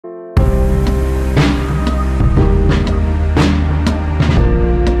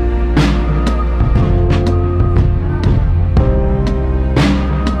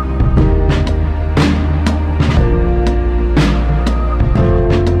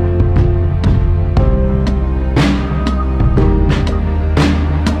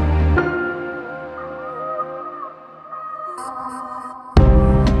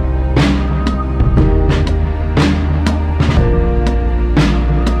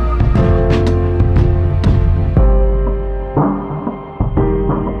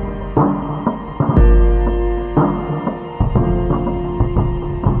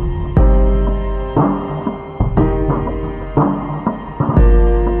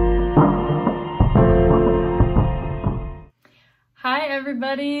Hi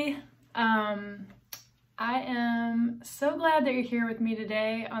everybody. I am so glad that you're here with me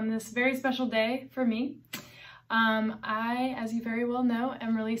today on this very special day for me. I, as you very well know,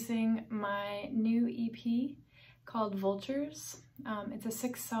 am releasing my new EP called Vultures. It's a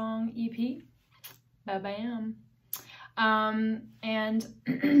 6-song EP. Ba-bam.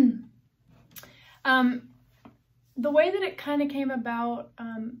 The way that it kind of came about,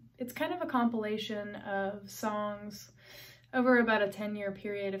 it's kind of a compilation of songs over about a 10-year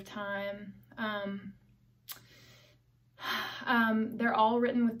period of time. They're all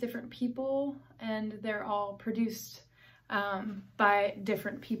written with different people and they're all produced by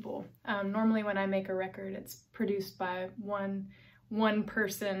different people. Normally when I make a record, it's produced by one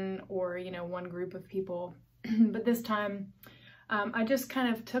person or, one group of people. But this time, I just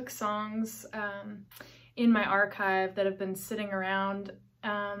kind of took songs in my archive that have been sitting around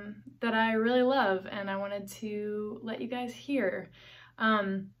that I really love, and I wanted to let you guys hear.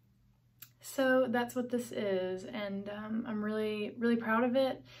 So that's what this is, and I'm really, really proud of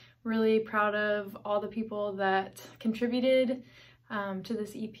it. Really proud of all the people that contributed to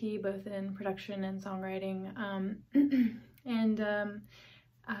this EP, both in production and songwriting.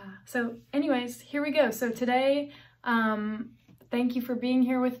 So anyways, here we go. So today, thank you for being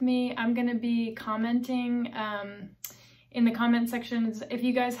here with me. I'm gonna be commenting in the comment sections. If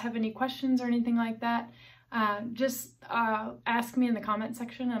you guys have any questions or anything like that, just ask me in the comment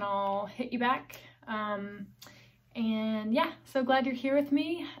section and I'll hit you back. And yeah, so glad you're here with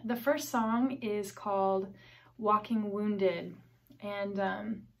me. The first song is called Walking Wounded.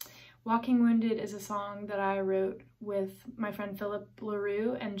 And Walking Wounded is a song that I wrote with my friend Philip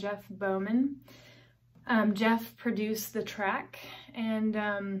LaRue and Jeff Bowman. Jeff produced the track, and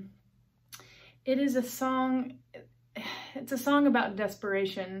it is a song, it's a song about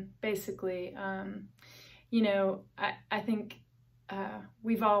desperation, basically. I think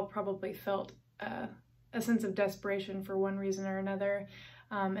we've all probably felt a sense of desperation for one reason or another,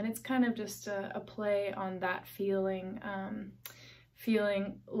 and it's kind of just a play on that feeling,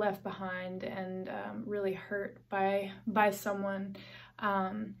 feeling left behind and really hurt by someone.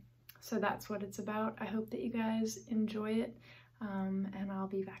 So that's what it's about. I hope that you guys enjoy it, and I'll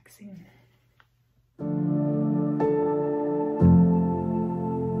be back soon.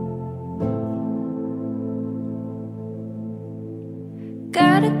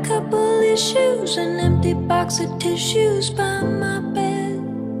 Got a couple issues, an empty box of tissues by my bed.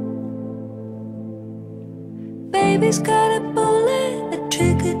 Baby's got a bullet, a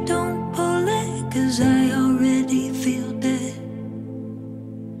trigger, don't pull it, 'cause I already feel dead.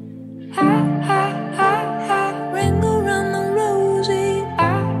 Ring around the rosy,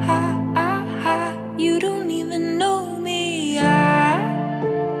 you don't even know me.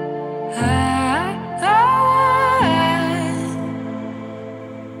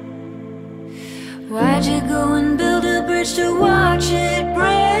 Why'd you go and build a bridge to watch it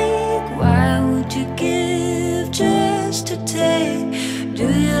break? Why would you give just to take? Do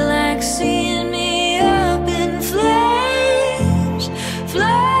you like seeing me up in flames?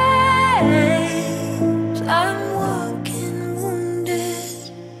 Flames. I'm walking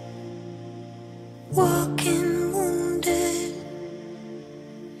wounded, walking wounded.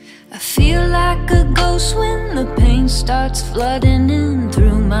 I feel like a ghost when the pain starts flooding in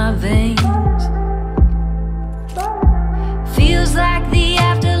through my veins. Feels like the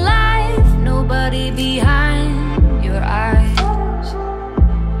afterlife, nobody behind your eyes.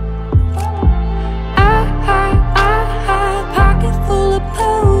 Pocket full of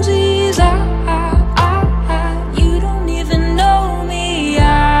posies. You don't even know me.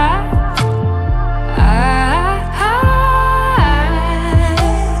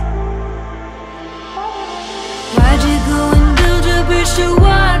 Why'd you go and build a bridge to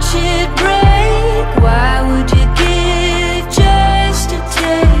watch it break?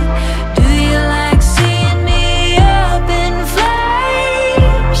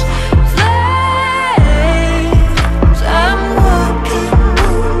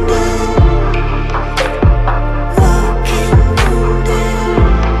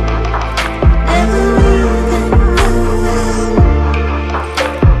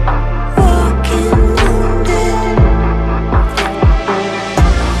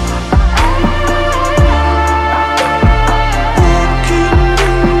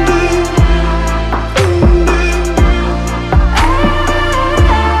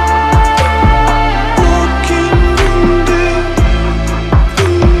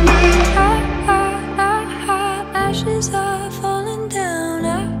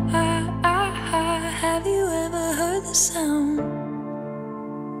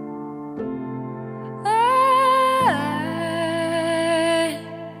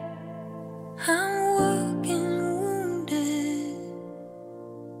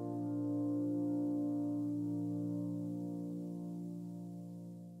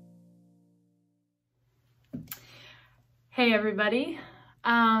 Hey everybody.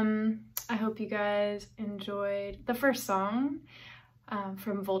 I hope you guys enjoyed the first song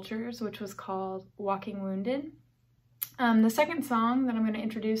from Vultures, which was called Walking Wounded. The second song that I'm going to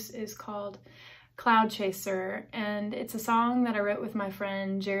introduce is called Cloud Chaser, and it's a song that I wrote with my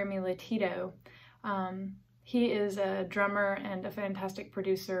friend Jeremy Latito. He is a drummer and a fantastic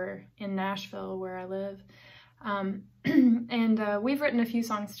producer in Nashville, where I live. And we've written a few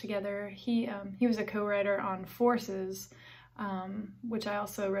songs together. He was a co-writer on Forces, which I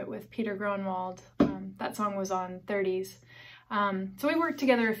also wrote with Peter Gronwald. That song was on 30s. So we worked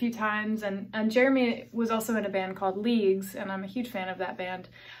together a few times, and Jeremy was also in a band called Leagues, and I'm a huge fan of that band.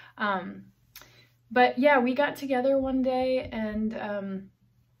 But yeah, we got together one day, and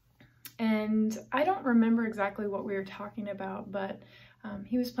I don't remember exactly what we were talking about, but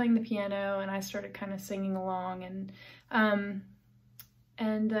he was playing the piano and I started kind of singing along,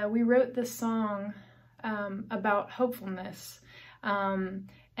 and we wrote this song about hopefulness,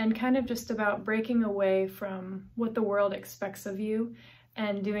 and kind of just about breaking away from what the world expects of you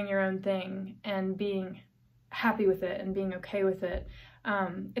and doing your own thing and being happy with it and being okay with it.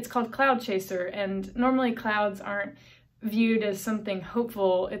 It's called Cloud Chaser, and normally clouds aren't viewed as something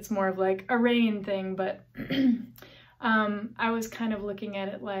hopeful. It's more of like a rain thing, but I was kind of looking at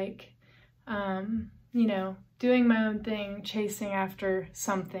it like, you know, doing my own thing, chasing after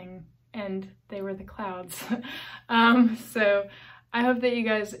something, and they were the clouds. So I hope that you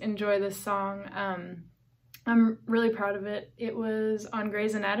guys enjoy this song. I'm really proud of it. It was on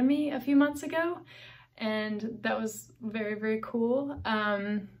Grey's Anatomy a few months ago, and that was very, very cool.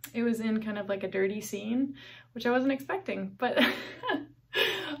 It was in kind of like a dirty scene, which I wasn't expecting, but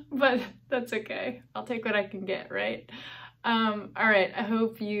but that's okay. I'll take what I can get, right? All right, I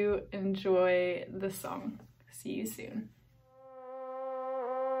hope you enjoy the song. See you soon.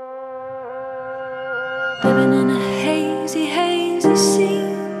 Living in a hazy, hazy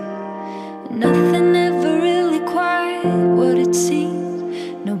scene. Nothing ever really quite what it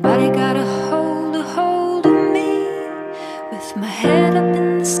seems. Nobody got a hold of me. With my head up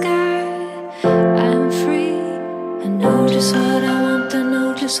in the sky, I'm free. I know just what I want, I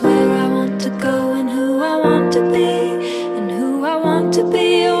know just where I want to go, and who I want to be, and who I want to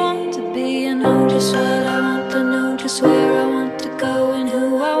be, I want to be. I know just what I want, I know just where I want to go, and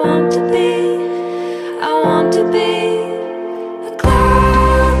who I want to be. I want to be a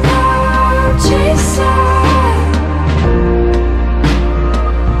cloud chaser.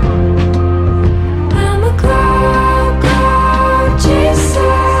 I'm a cloud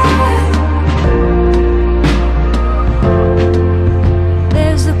chaser.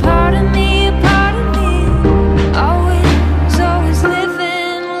 There's a part of me, always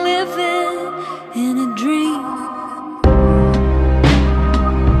living in a dream.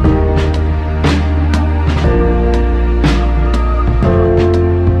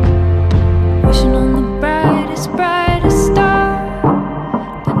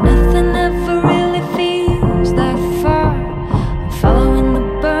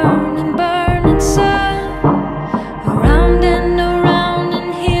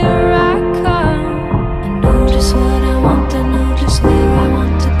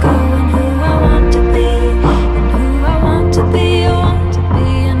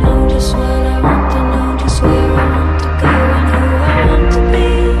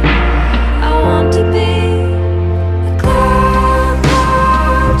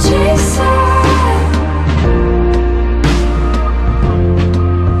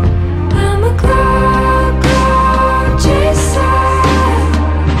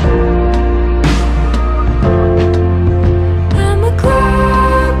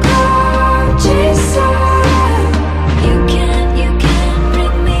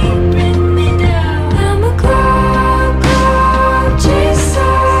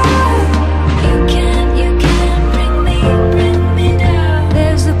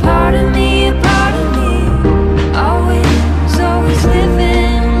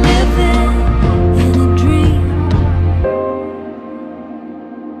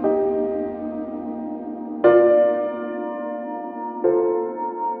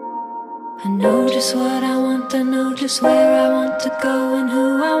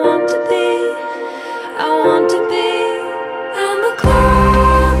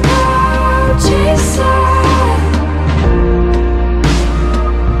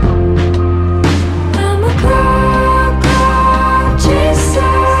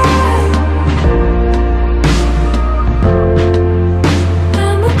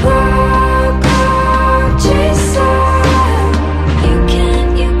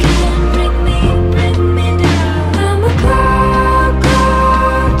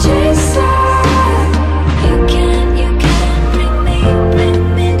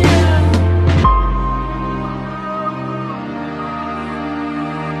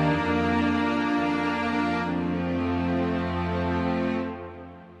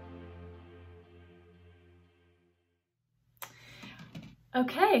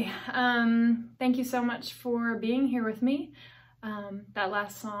 Okay, thank you so much for being here with me. That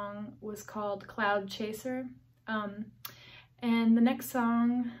last song was called Cloud Chaser. And the next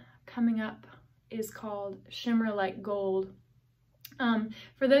song coming up is called Shimmer Like Gold.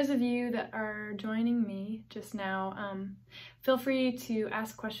 For those of you that are joining me just now, feel free to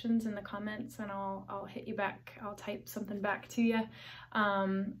ask questions in the comments and I'll hit you back. I'll type something back to you.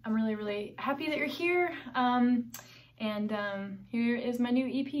 I'm really, really happy that you're here. And here is my new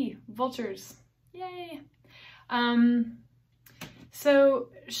EP, Vultures. Yay! So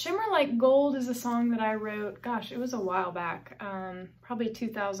Shimmer Like Gold is a song that I wrote, gosh, it was a while back, probably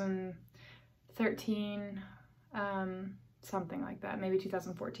 2013, something like that, maybe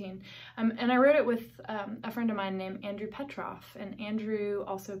 2014. And I wrote it with a friend of mine named Andrew Petroff, and Andrew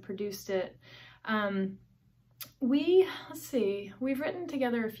also produced it. Let's see, we've written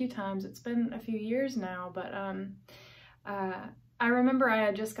together a few times. It's been a few years now, but I remember I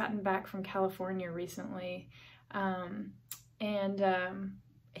had just gotten back from California recently, and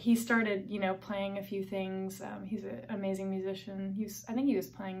he started, you know, playing a few things. He's an amazing musician. I think he was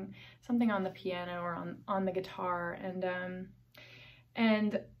playing something on the piano or on the guitar,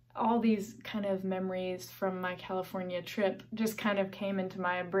 and all these kind of memories from my California trip just kind of came into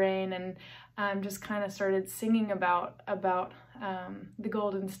my brain, and just kind of started singing about the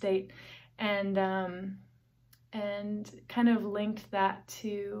Golden State, and kind of linked that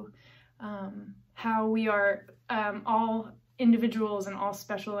to how we are all individuals and all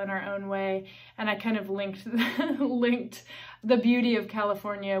special in our own way. And I kind of linked the beauty of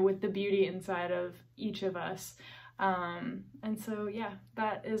California with the beauty inside of each of us. And so yeah,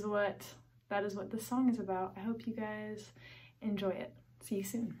 that is what this song is about. I hope you guys enjoy it. See you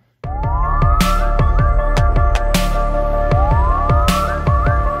soon.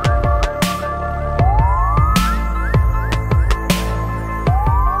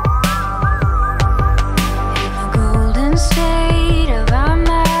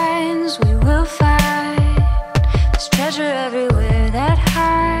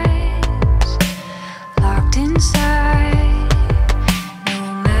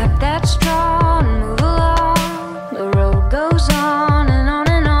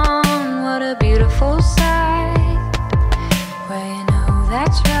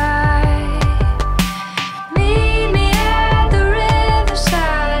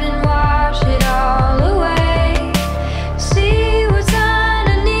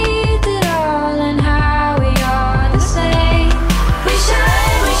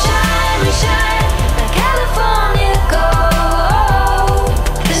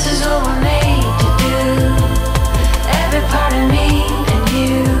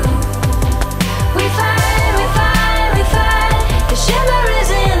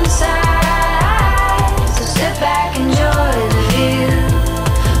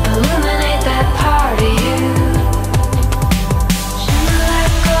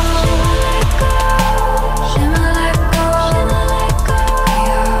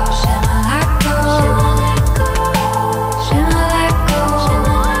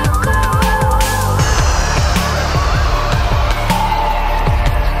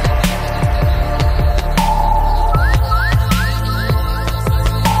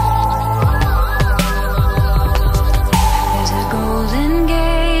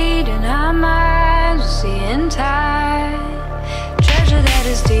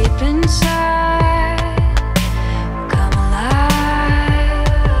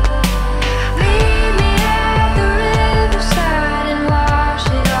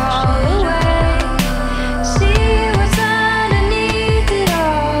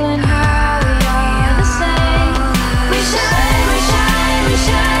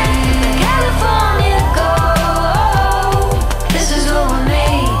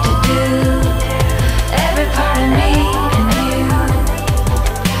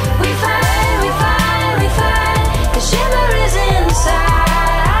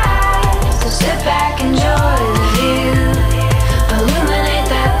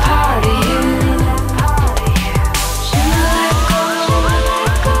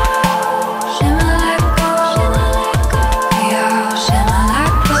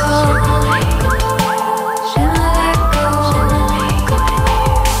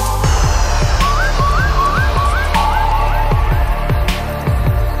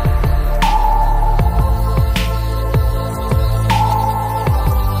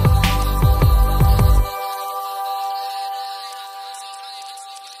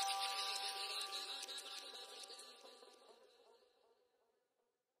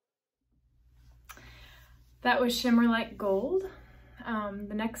 That was Shimmer Like Gold.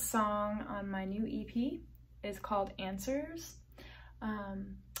 The next song on my new EP is called Answers.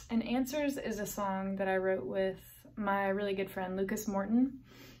 And Answers is a song that I wrote with my really good friend, Lucas Morton.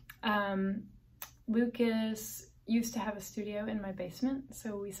 Lucas used to have a studio in my basement,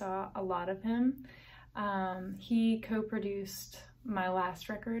 so we saw a lot of him. He co-produced my last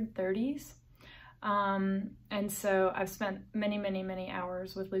record, 30s. And so I've spent many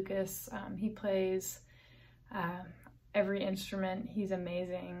hours with Lucas. He plays every instrument. He's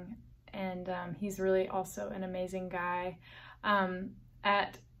amazing. And he's really also an amazing guy.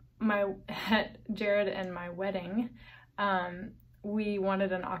 At Jared and my wedding, we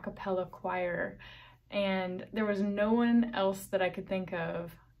wanted an a cappella choir, and there was no one else that I could think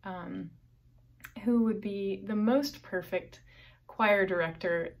of who would be the most perfect choir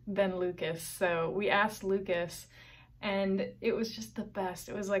director than Lucas. So we asked Lucas, and it was just the best.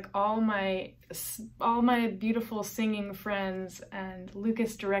 It was like all my beautiful singing friends and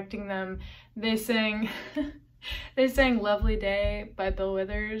Lucas directing them. They sang they sang Lovely Day by Bill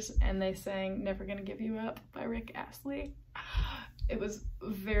Withers, and they sang Never Gonna Give You Up by Rick Astley. It was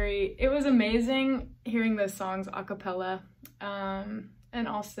amazing hearing those songs a cappella. And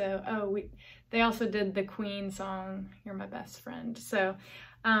also, they also did the Queen song, You're My Best Friend. So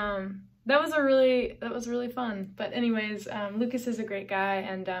that was really fun. But anyways, Lucas is a great guy,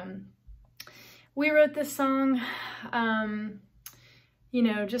 and we wrote this song, you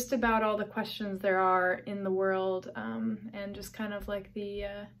know, just about all the questions there are in the world, and just kind of like the,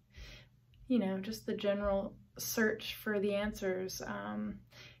 you know, just the general search for the answers,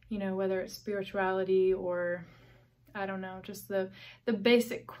 you know, whether it's spirituality or, I don't know, just the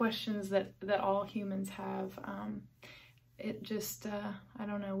basic questions that all humans have. It just, I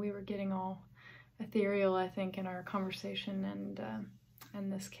don't know, we were getting all ethereal, I think, in our conversation,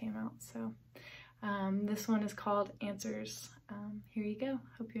 and this came out. So this one is called Answers. Here you go.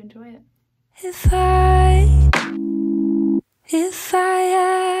 Hope you enjoy it. If I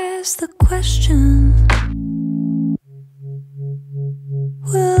ask the question,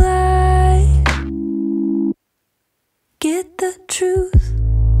 will I get the truth?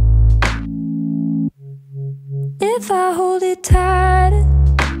 If I hold it tight,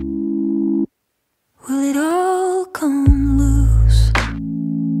 will it all come loose?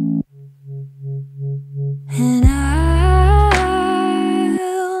 And I'll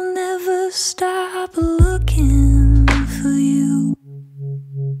never stop looking for you.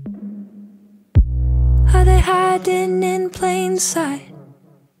 Are they hiding in plain sight?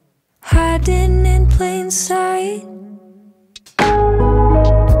 Hiding in plain sight?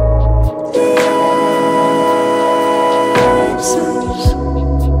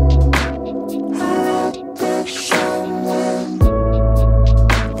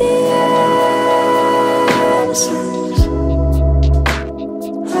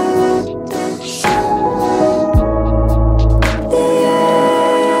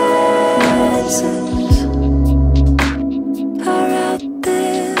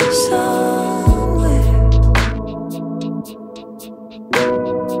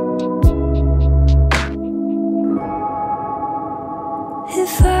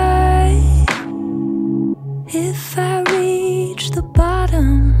 If I reach the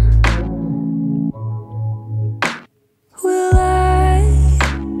bottom, will I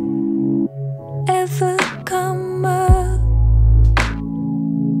ever come up?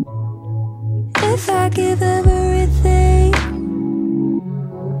 If I give everything,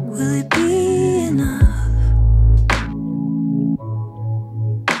 will it be enough?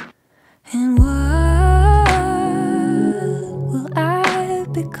 And what will I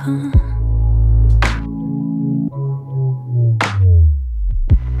become?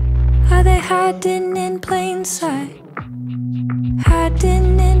 Are they hiding in plain sight?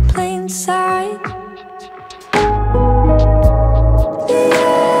 Hiding in plain sight? The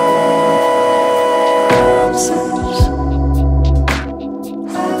answers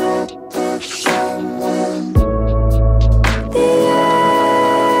are out there somewhere. The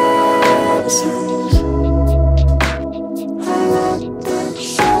answers are out there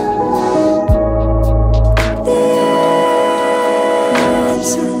somewhere. The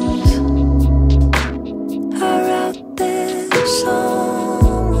answers are out there somewhere.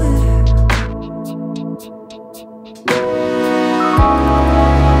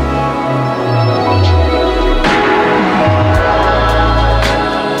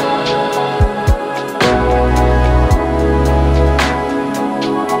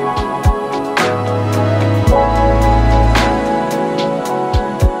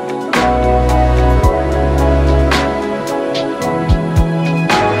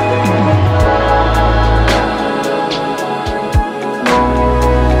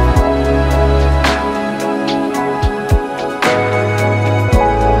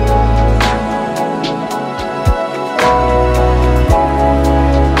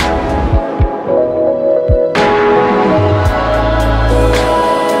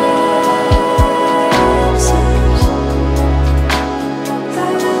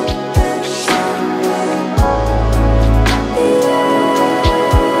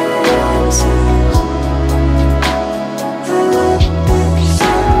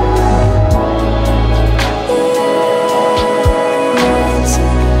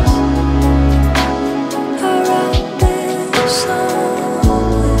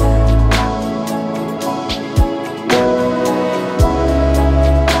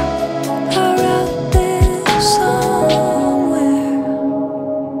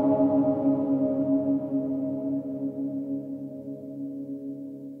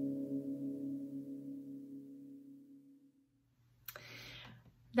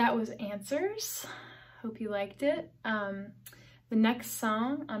 That was Answers. Hope you liked it. The next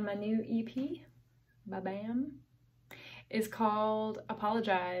song on my new EP, Ba-Bam, is called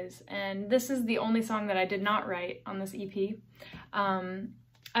Apologize, and this is the only song that I did not write on this EP.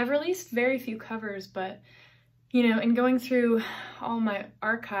 I've released very few covers, but you know, in going through all my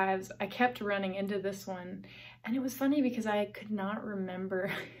archives, I kept running into this one, and it was funny because I could not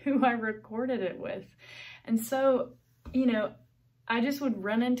remember who I recorded it with. And so, you know, I just would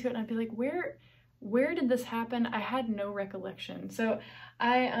run into it and I'd be like, where did this happen? I had no recollection. So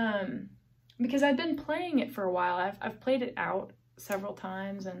because I've been playing it for a while, I've played it out several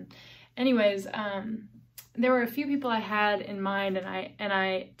times, and anyways, there were a few people I had in mind, and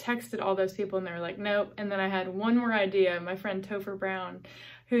I texted all those people and they were like, nope. And then I had one more idea, my friend Topher Brown,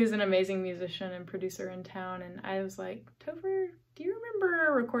 who's an amazing musician and producer in town, and I was like, Topher, do you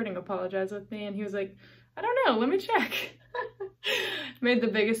remember recording Apologize with me? And he was like, I don't know, let me check. Made the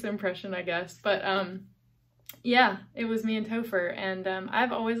biggest impression, I guess. But yeah, it was me and Topher, and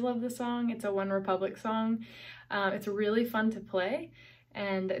I've always loved the song. It's a One Republic song. It's really fun to play,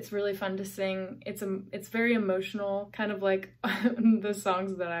 and it's really fun to sing. It's very emotional, kind of like the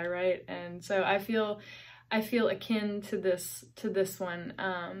songs that I write, and so I feel akin to this one,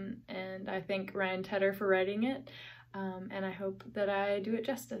 and I thank Ryan Tedder for writing it, and I hope that I do it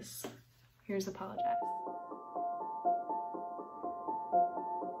justice. Here's Apologize.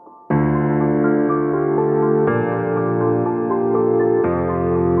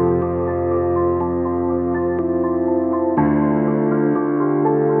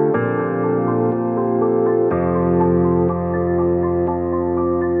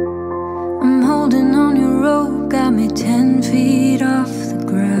 I'm holding on your rope, got me 10 feet off the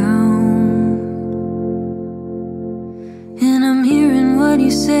ground, and I'm hearing what you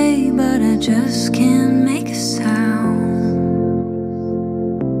say, but I just can't make a sound.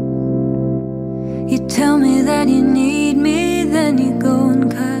 You tell me that you need me, then you go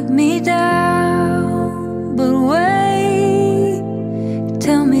and cut me down. But wait, you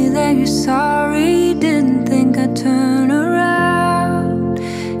tell me that you're sorry, didn't think I'd turn around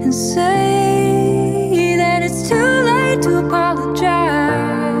and say that it's too late to apologize.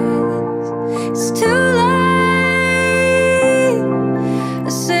 It's too late. I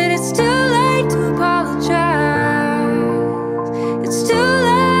said it's too late to apologize. It's too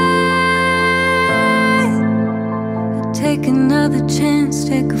late. I'd take another chance,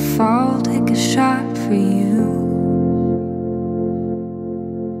 take a fall, take a shot for you.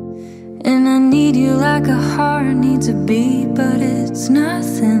 And I need you like a heart needs a beat, but it's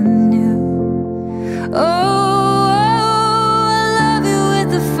nothing new. Oh, I love you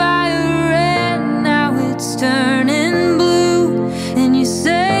with the fire, and now it's turning blue. And you say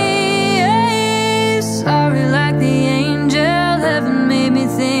sorry like the angel heaven made me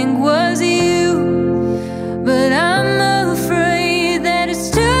think was you. But I'm afraid that it's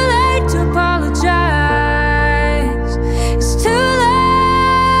too late to apologize. It's too late.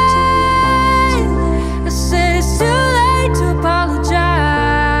 I said it's too late to apologize.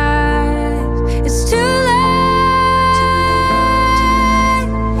 It's too late.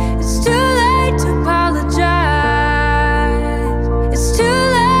 It's too late to apologize. It's too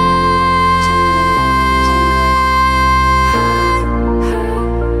late.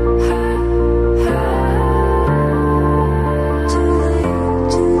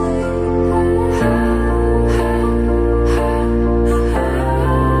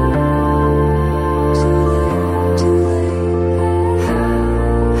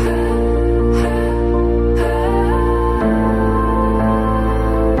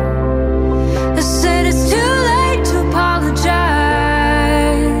 I said it's too late to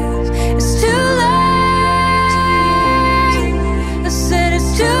apologize. It's too late. I said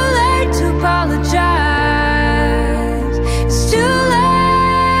it's too late to apologize. It's too late.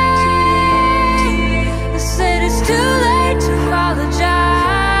 I said it's too late to apologize.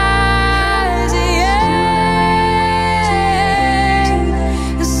 Yeah.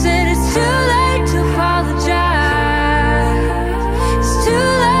 I said it's too late to apologize. It's too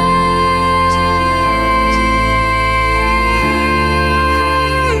late.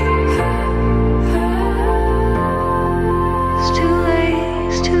 It's too late,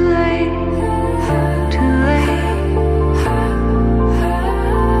 it's too late, too late.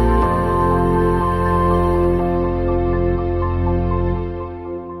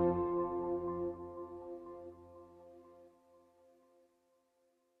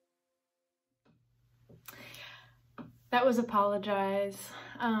 That was Apologize.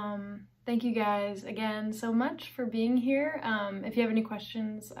 Thank you guys again so much for being here. If you have any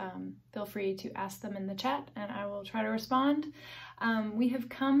questions, feel free to ask them in the chat and I will try to respond. We have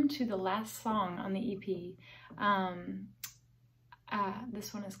come to the last song on the EP.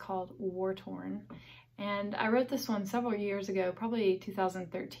 This one is called War Torn. And I wrote this one several years ago, probably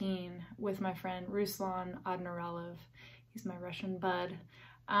 2013, with my friend Ruslan Adnaralov. He's my Russian bud.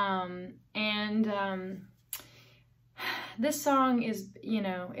 This song is, you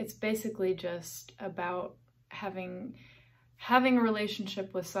know, it's basically just about having a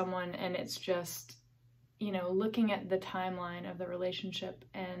relationship with someone, and it's just, you know, looking at the timeline of the relationship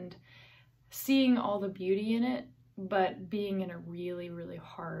and seeing all the beauty in it, but being in a really, really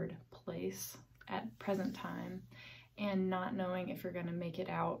hard place at present time and not knowing if you're going to make it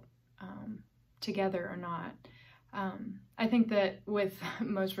out together or not. I think that with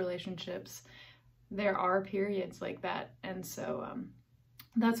most relationships, there are periods like that, and so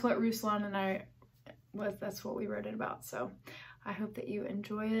that's what Ruslan and I that's what we wrote it about. So I hope that you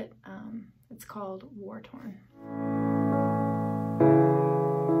enjoy it. It's called War Torn.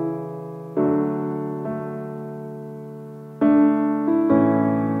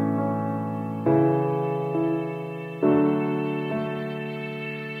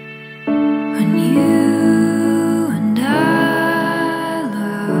 When you and I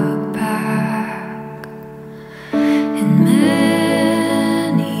look back in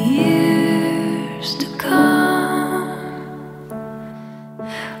many years to come,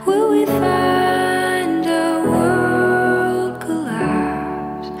 will we find our world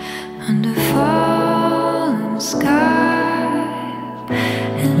collapse under fallen skies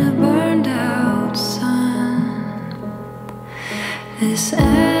and a burned out sun? This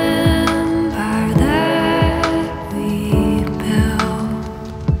empire that we built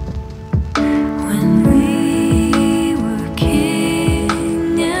when we were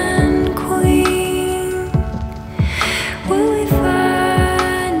king and queen, will we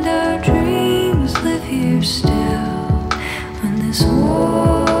find our dreams live here still when this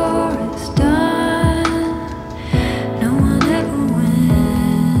war is done? No one ever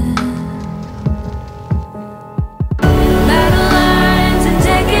wins. Battle lines and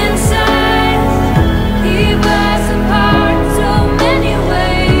taking sides keep us apart so many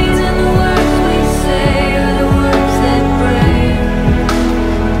ways, and the words we say are the words that break.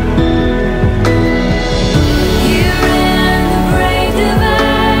 Here in the great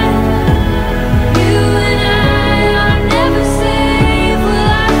divide, you and I are never safe.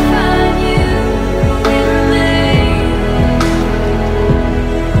 Will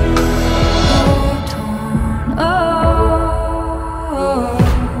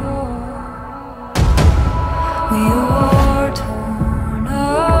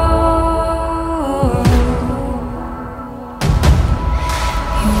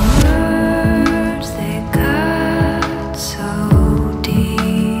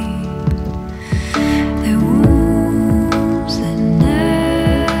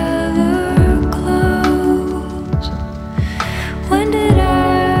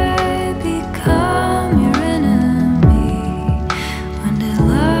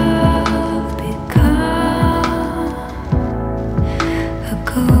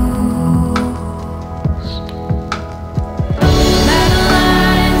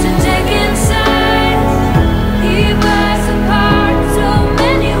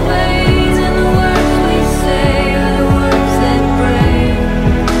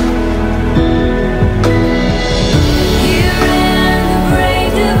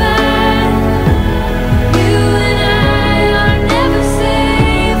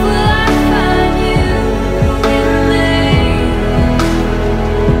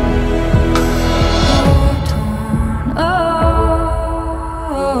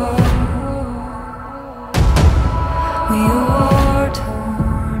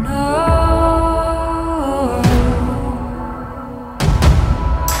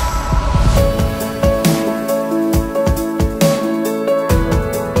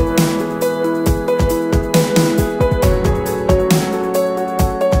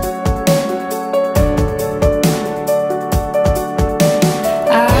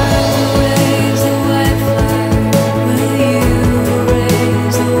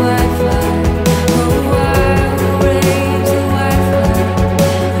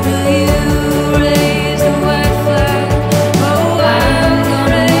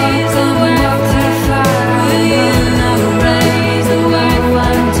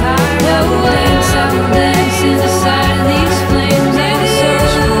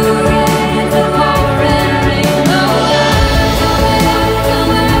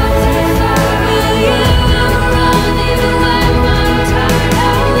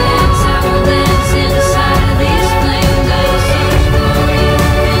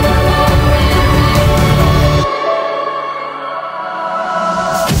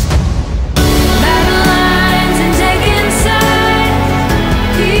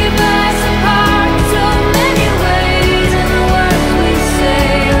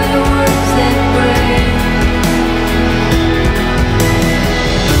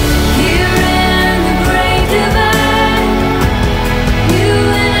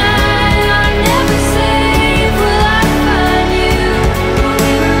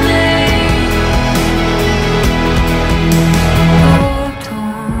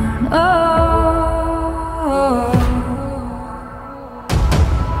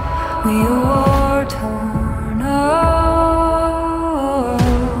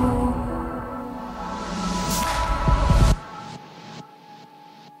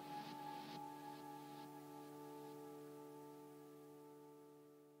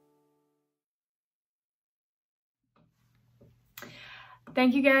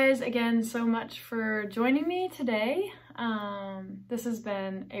thank you guys again so much for joining me today. This has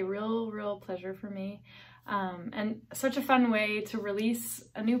been a real pleasure for me, and such a fun way to release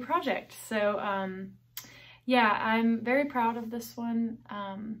a new project. So yeah, I'm very proud of this one.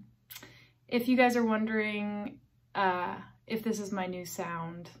 If you guys are wondering if this is my new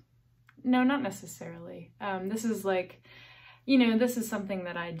sound, no, not necessarily. This is like, you know, this is something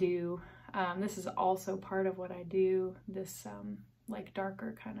that I do. This is also part of what I do, this like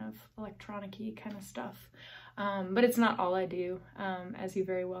darker kind of electronic-y kind of stuff. But it's not all I do, as you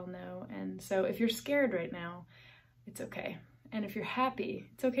very well know. And so if you're scared right now, it's okay. And if you're happy,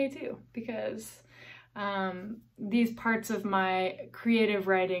 it's okay too, because these parts of my creative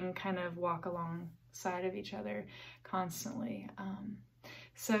writing kind of walk alongside of each other constantly.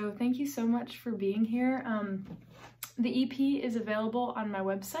 So thank you so much for being here. The EP is available on my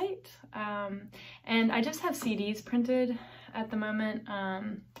website, and I just have CDs printed at the moment,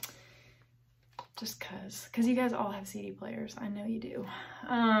 just cause you guys all have CD players. I know you do.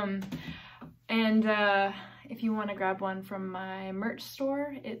 And if you want to grab one from my merch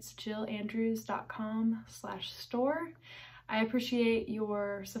store, it's jillandrews.com/store. I appreciate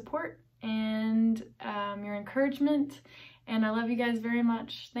your support and your encouragement, and I love you guys very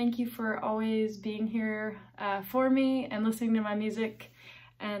much. Thank you for always being here for me and listening to my music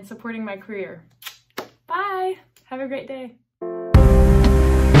and supporting my career. Bye! Have a great day.